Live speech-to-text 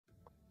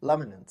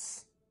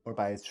Luminance, or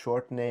by its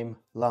short name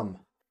LUM,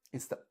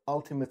 is the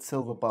ultimate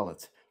silver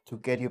bullet to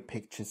get your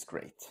pictures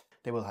great.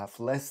 They will have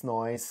less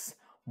noise,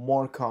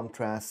 more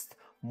contrast,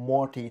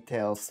 more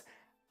details,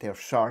 they're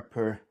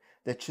sharper,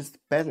 they're just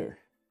better,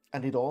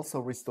 and it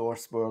also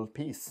restores world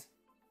peace.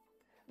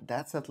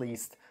 That's at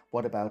least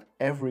what about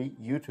every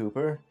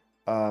YouTuber,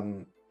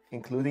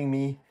 including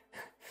me,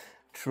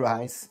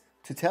 tries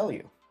to tell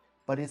you.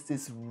 But is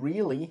this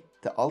really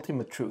the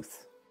ultimate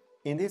truth?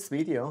 In this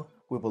video,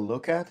 we will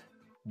look at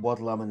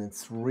what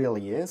luminance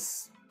really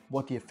is,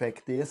 what the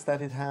effect is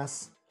that it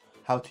has,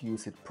 how to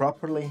use it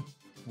properly,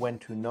 when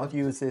to not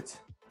use it,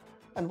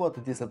 and what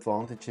the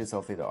disadvantages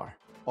of it are.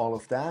 All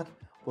of that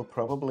will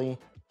probably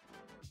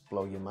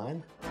blow your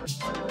mind.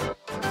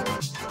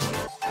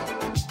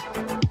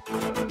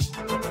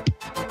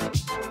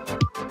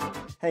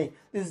 Hey,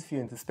 this is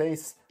View into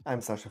Space. I'm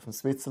Sascha from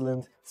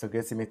Switzerland, so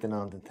grüezi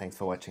miteinander and thanks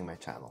for watching my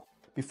channel.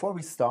 Before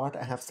we start,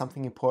 I have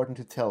something important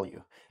to tell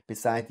you.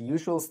 Beside the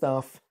usual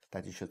stuff,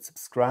 that you should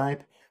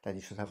subscribe, that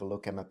you should have a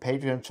look at my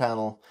Patreon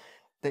channel,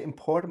 the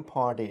important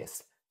part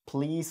is,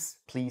 please,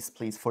 please,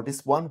 please, for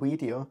this one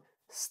video,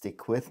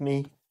 stick with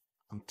me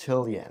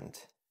until the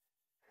end.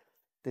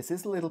 This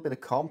is a little bit a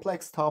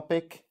complex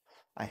topic.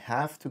 I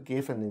have to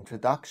give an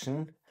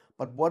introduction,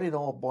 but what it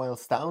all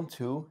boils down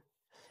to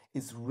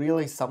is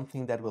really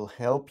something that will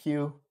help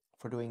you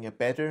for doing a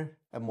better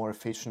and more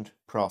efficient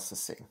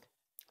processing.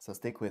 So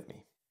stick with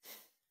me.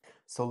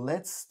 So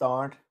let's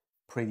start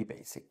pretty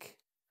basic.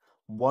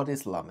 What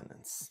is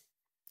luminance?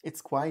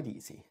 It's quite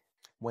easy.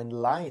 When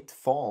light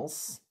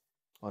falls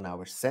on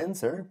our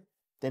sensor,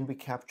 then we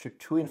capture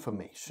two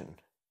information.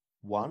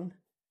 One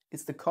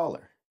is the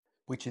color,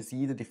 which is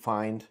either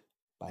defined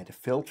by the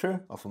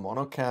filter of a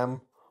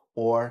monocam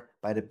or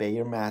by the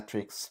Bayer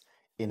matrix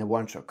in a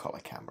one-shot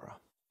color camera.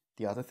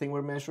 The other thing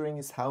we're measuring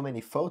is how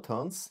many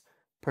photons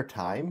per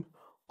time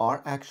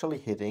are actually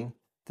hitting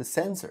the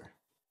sensor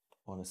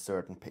on a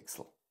certain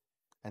pixel.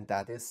 And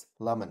that is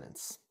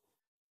luminance.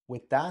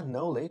 With that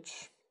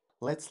knowledge,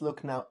 let's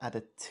look now at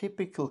a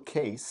typical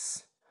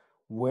case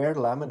where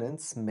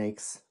luminance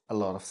makes a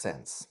lot of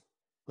sense.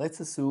 Let's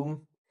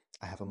assume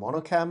I have a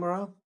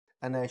monocamera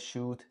and I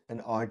shoot an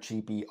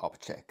RGB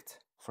object,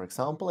 for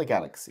example a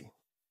galaxy.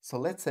 So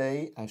let's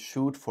say I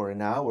shoot for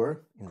an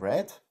hour in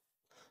red,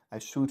 I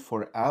shoot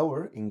for an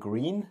hour in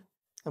green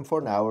and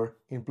for an hour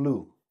in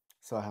blue.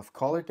 So I have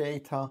color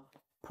data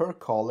per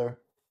color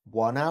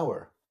 1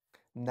 hour.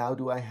 Now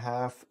do I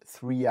have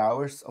 3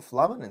 hours of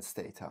luminance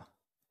data?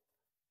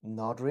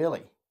 Not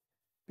really,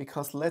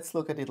 because let's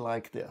look at it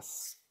like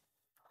this.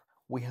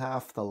 We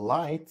have the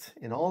light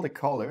in all the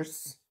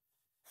colors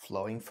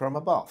flowing from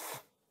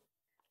above.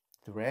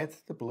 The red,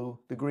 the blue,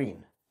 the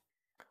green.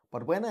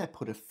 But when I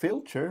put a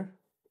filter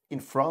in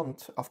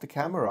front of the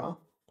camera,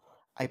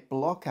 I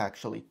block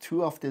actually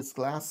two of these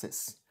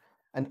glasses,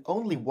 and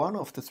only one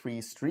of the three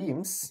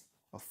streams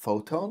of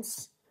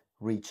photons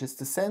reaches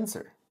the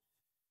sensor.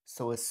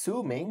 So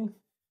assuming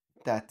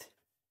that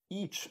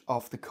each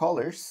of the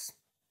colors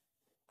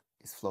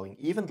is flowing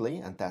evenly,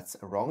 and that's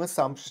a wrong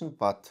assumption,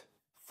 but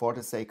for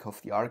the sake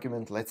of the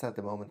argument, let's at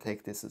the moment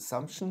take this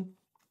assumption,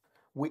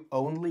 we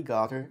only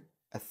gather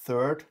a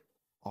third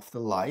of the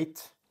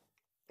light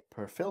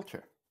per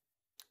filter,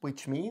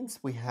 which means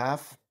we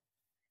have,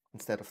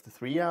 instead of the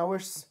 3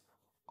 hours,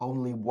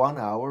 only 1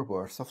 hour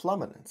worth of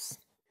luminance.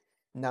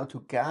 Now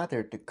to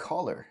gather the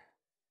color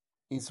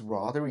is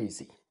rather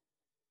easy.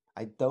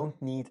 I don't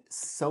need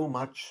so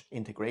much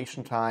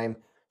integration time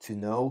to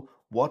know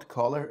what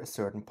color a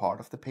certain part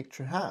of the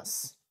picture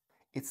has.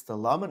 It's the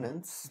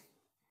luminance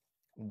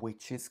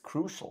which is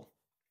crucial.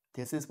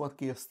 This is what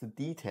gives the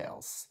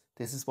details.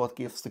 This is what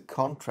gives the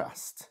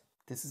contrast.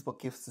 This is what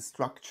gives the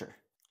structure.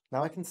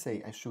 Now I can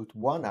say I shoot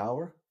 1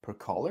 hour per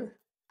color,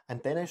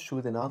 and then I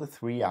shoot another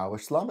 3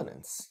 hours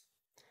luminance.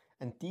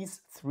 And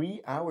these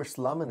 3 hours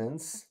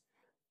luminance,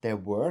 they're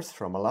worth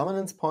from a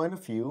luminance point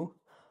of view,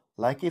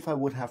 like if I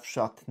would have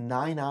shot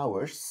 9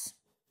 hours,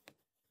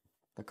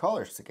 the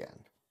colors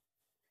again.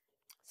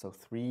 So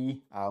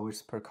 3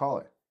 hours per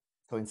color.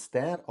 So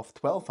instead of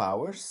 12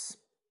 hours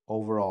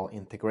overall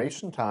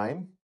integration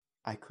time,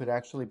 I could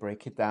actually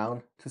break it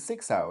down to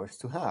 6 hours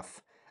to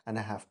half, and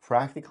I have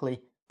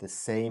practically the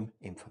same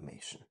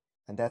information.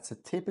 And that's a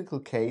typical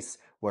case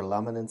where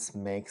luminance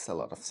makes a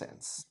lot of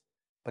sense.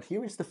 But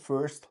here is the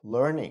first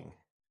learning.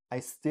 I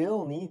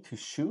still need to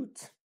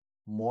shoot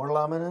more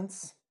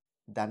luminance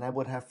than I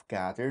would have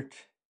gathered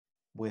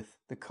with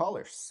the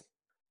colors.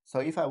 So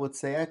if I would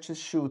say I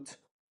just shoot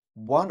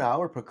 1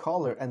 hour per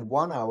color and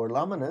 1 hour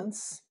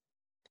luminance,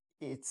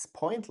 it's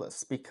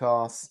pointless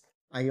because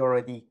I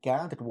already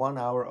gathered 1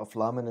 hour of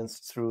luminance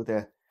through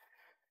the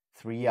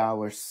 3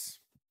 hours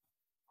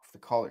of the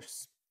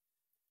colors.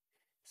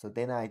 So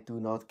then I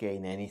do not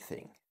gain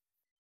anything.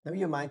 Now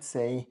you might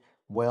say,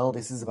 well,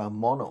 this is about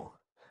mono,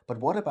 but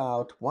what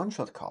about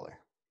one-shot color?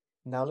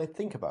 Now let's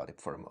think about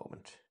it for a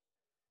moment.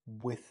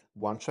 With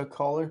one-shot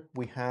color,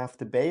 we have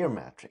the Bayer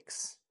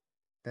matrix.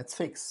 That's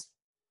fixed.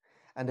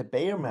 And the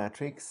Bayer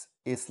matrix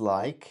is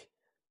like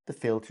the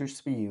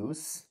filters we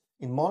use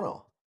in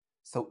mono.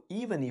 So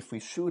even if we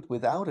shoot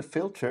without a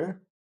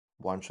filter,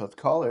 one-shot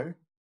color,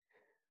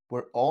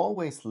 we're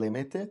always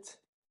limited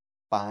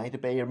by the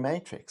Bayer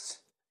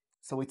matrix.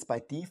 So it's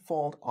by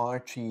default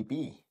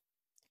RGB,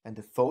 and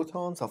the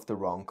photons of the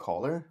wrong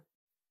color,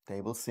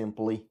 they will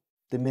simply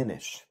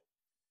diminish.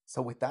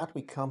 So with that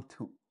we come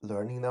to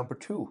learning number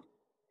 2.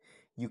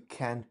 You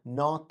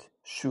cannot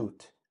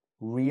shoot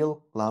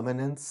real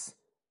luminance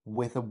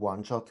with a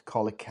one-shot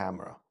color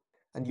camera.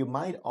 And you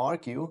might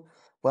argue,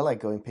 well, I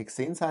go in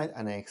PixInsight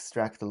and I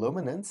extract the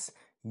luminance.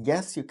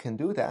 Yes, you can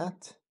do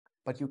that,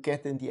 but you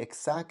get in the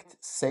exact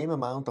same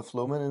amount of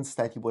luminance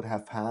that you would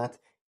have had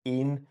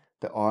in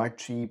the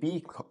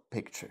RGB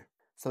picture.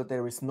 So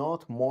there is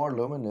not more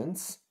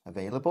luminance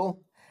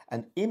available,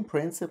 and in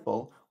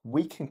principle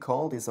we can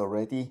call this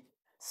already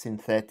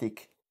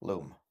synthetic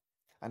lume.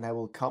 And I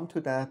will come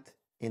to that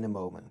in a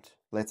moment.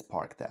 Let's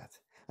park that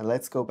and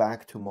let's go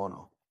back to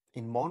mono.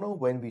 In mono,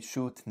 when we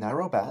shoot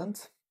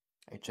narrowband,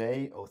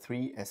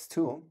 HA03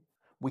 S2,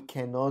 we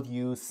cannot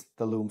use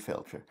the lume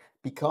filter,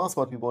 because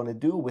what we want to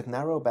do with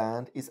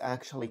narrowband is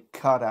actually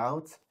cut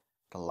out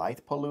the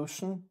light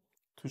pollution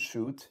to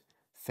shoot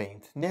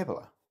faint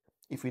nebula.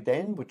 If we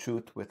then would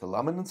shoot with the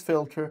luminance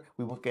filter,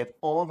 we would get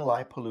all the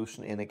light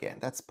pollution in again.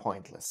 That's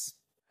pointless.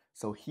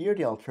 So here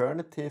the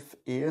alternative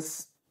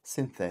is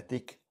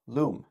synthetic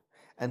lume.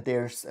 And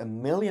there's a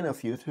million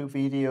of YouTube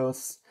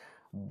videos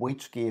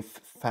which give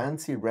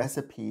fancy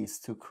recipes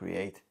to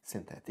create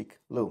synthetic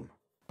lume.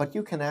 But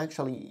you can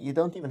actually, you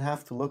don't even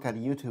have to look at a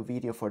YouTube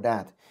video for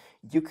that.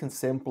 You can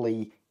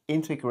simply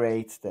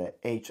integrate the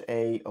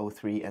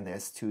HA03 and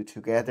S2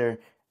 together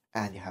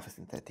and you have a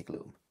synthetic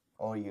lume.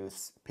 Or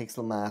use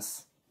pixel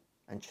mass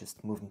and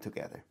just move them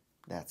together.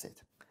 That's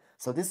it.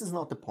 So this is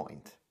not the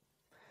point.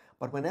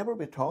 But whenever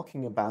we're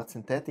talking about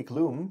synthetic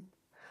lume,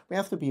 we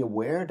have to be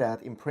aware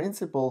that in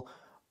principle,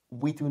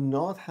 we do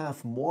not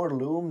have more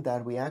lume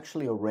than we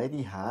actually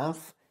already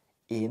have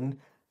in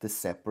the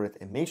separate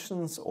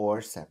emissions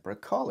or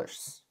separate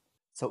colors.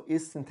 So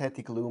is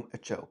synthetic lume a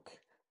joke?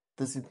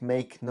 Does it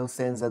make no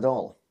sense at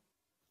all?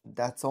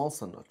 That's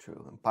also not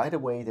true. And by the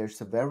way,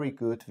 there's a very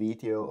good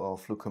video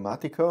of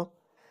Lucomatico,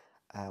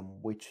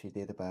 which he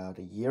did about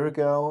a year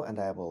ago, and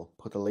I will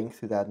put a link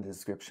to that in the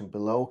description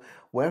below,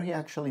 where he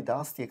actually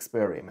does the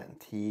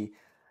experiment. He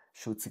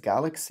shoots a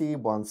galaxy,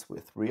 once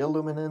with real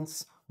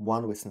luminance,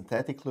 one with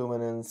synthetic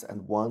luminance,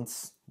 and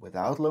once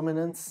without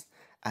luminance,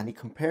 and he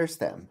compares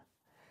them.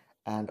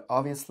 And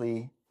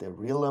obviously the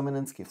real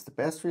luminance gives the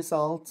best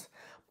result,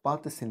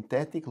 but the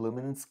synthetic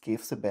luminance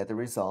gives a better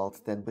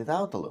result than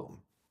without the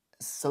lume.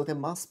 So there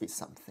must be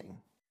something.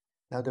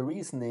 Now the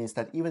reason is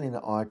that even in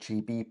an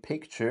RGB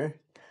picture,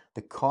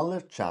 the color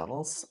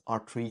channels are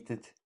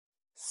treated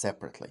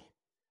separately.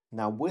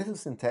 Now with a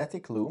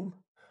synthetic lume,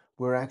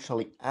 we're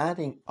actually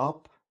adding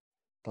up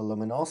the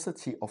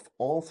luminosity of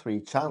all 3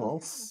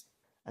 channels,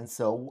 and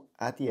so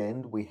at the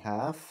end we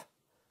have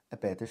a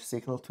better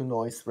signal to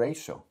noise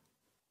ratio.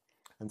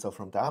 And so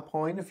from that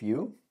point of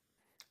view,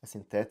 a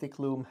synthetic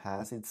lume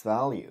has its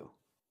value,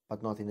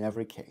 but not in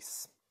every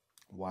case.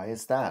 Why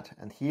is that?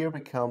 And here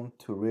we come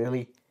to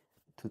really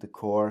to the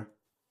core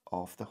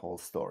of the whole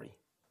story.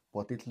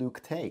 What did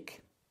Luke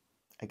take?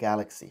 A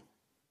galaxy.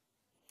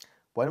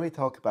 When we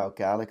talk about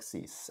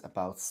galaxies,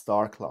 about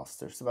star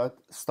clusters, about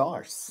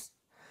stars,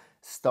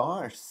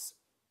 stars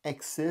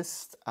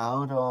exist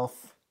out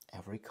of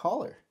every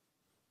color.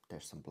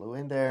 There's some blue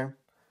in there,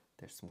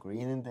 there's some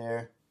green in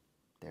there,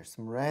 there's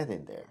some red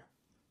in there.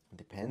 And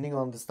depending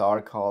on the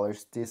star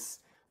colors, this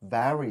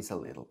varies a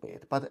little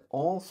bit, but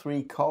all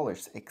 3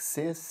 colors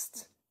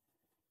exist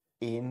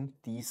in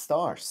these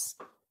stars.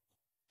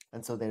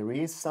 And so there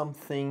is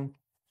something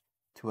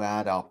to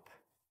add up.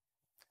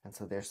 And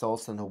so there's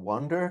also no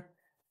wonder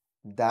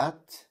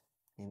that,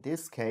 in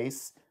this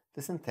case,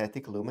 the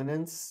synthetic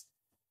luminance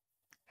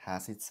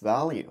has its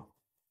value.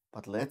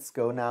 But let's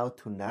go now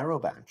to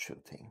narrowband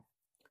shooting.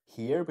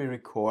 Here we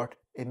record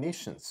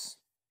emissions.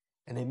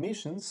 And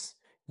emissions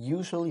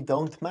usually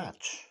don't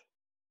match.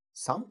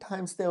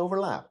 Sometimes they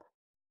overlap,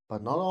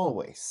 but not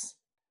always.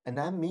 And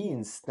that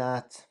means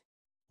that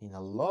in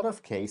a lot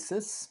of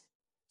cases,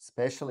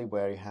 especially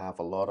where you have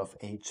a lot of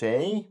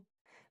HA,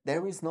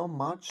 there is not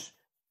much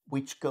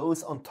which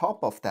goes on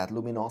top of that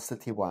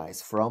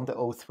luminosity-wise from the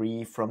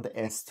O3, from the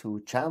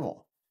S2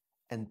 channel.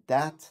 And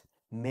that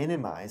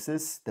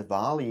minimizes the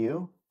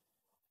value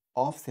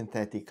of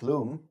synthetic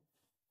lume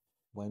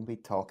when we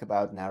talk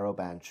about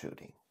narrowband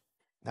shooting.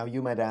 Now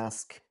you might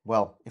ask,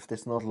 well, if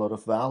there's not a lot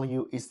of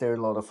value, is there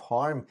a lot of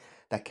harm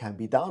that can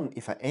be done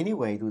if I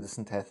anyway do the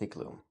synthetic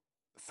lume?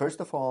 First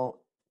of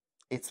all,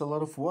 it's a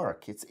lot of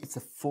work. It's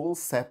a full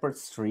separate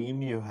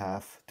stream you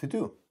have to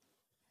do.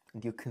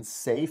 And you can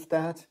save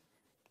that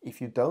if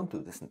you don't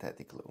do the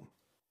synthetic lume.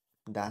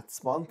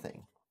 That's one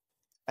thing.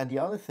 And the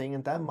other thing,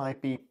 and that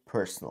might be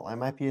personal, I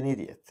might be an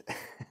idiot,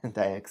 and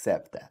I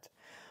accept that.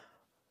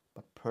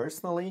 But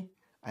personally,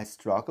 I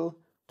struggle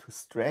to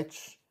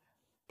stretch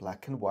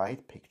black and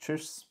white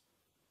pictures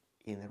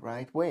in the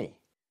right way.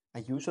 I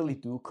usually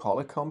do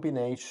color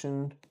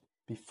combination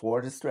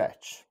before the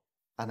stretch.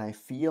 and I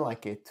feel I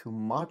get to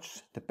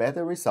much the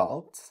better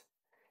results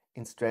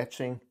in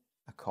stretching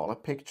a color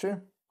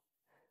picture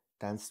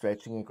than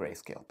stretching a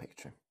grayscale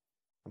picture.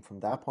 And from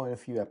that point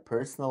of view, I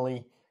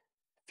personally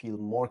feel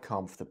more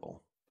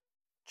comfortable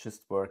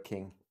just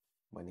working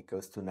when it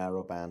goes to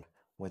narrowband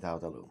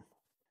without a loom.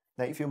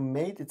 Now, if you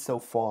made it so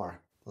far,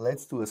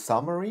 let's do a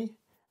summary,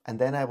 and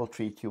then I will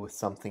treat you with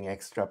something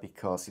extra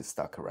because you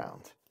stuck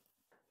around.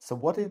 So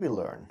what did we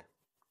learn?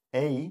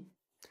 A,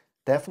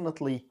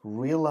 definitely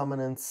real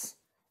luminance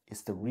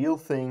is the real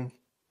thing,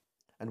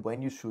 and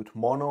when you shoot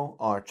mono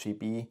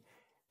RGB,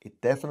 it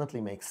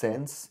definitely makes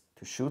sense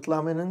to shoot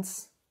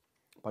luminance,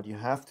 but you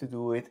have to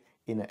do it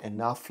in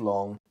enough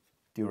long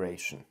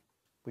duration,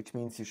 which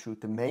means you shoot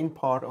the main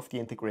part of the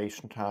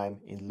integration time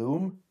in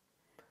loom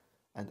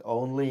and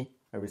only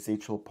a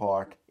residual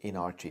part in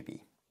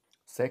RGB.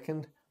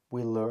 Second,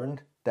 we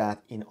learned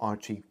that in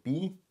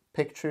RGB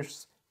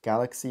pictures,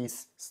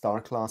 galaxies,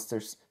 star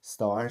clusters,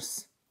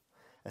 stars,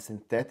 a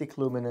synthetic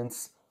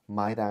luminance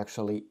might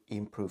actually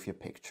improve your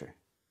picture.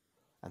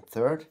 And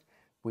third,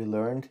 we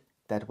learned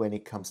that when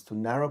it comes to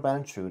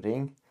narrowband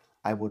shooting,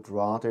 I would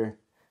rather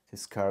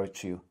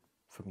discourage you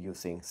from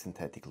using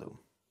synthetic loom.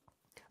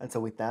 And so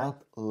with that,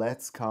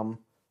 let's come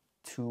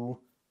to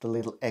the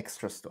little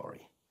extra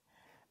story.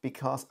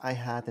 Because I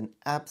had an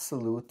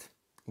absolute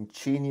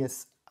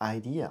ingenious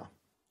idea.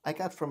 I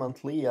got from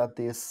Antlia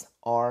this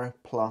R+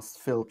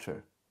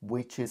 filter,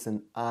 which is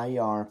an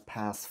IR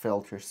pass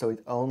filter, so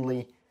it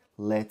only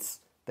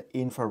lets the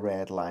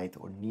infrared light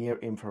or near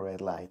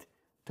infrared light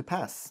to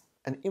pass.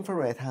 And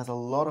infrared has a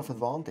lot of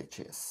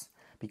advantages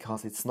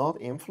because it's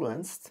not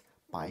influenced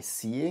by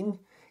seeing.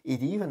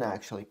 It even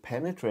actually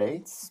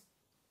penetrates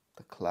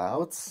the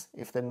clouds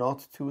if they're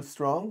not too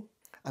strong.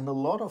 And a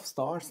lot of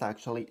stars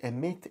actually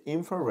emit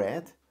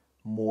infrared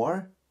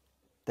more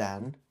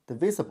than the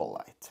visible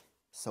light.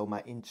 So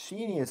my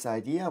ingenious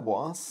idea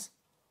was,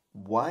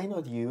 why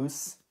not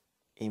use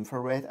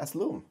infrared as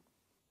loom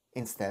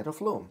instead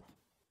of loom?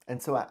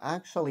 And so I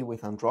actually,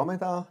 with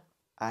Andromeda,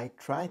 I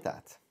tried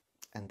that.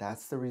 And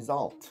that's the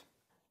result.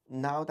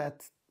 Now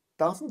that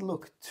doesn't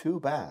look too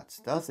bad,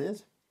 does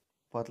it?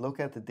 But look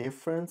at the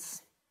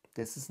difference.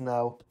 This is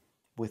now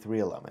with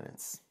real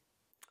luminance.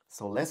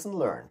 So lesson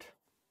learned.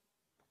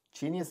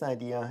 Genius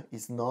idea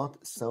is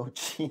not so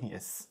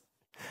genius.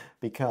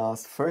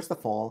 Because first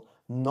of all,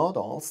 not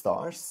all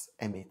stars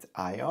emit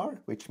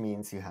IR, which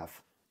means you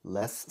have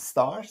less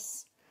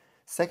stars.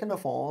 Second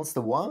of all,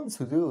 the ones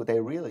who do, they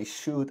really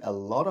shoot a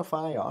lot of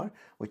IR,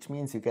 which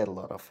means you get a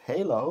lot of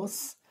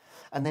halos.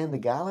 And then the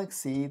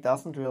galaxy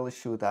doesn't really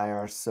shoot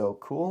IR so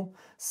cool,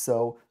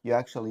 so you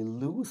actually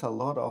lose a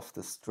lot of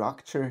the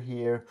structure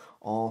here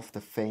of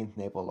the faint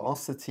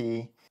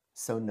nebulosity.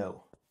 So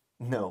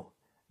no,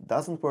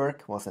 doesn't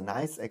work. Was a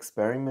nice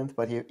experiment,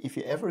 but if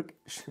you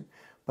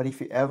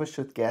ever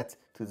should get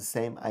to the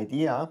same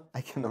idea,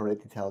 I can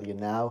already tell you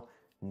now,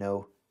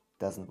 no,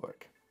 doesn't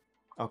work.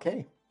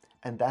 Okay,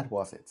 and that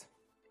was it.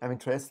 I'm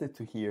interested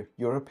to hear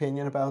your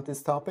opinion about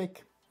this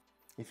topic.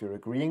 If you're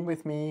agreeing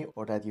with me,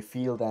 or that you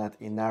feel that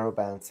in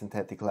narrowband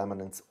synthetic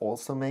luminance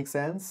also makes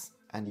sense,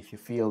 and if you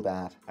feel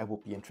that, I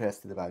would be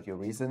interested about your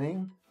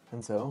reasoning.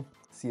 And so,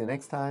 see you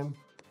next time,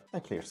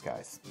 and clear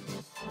skies.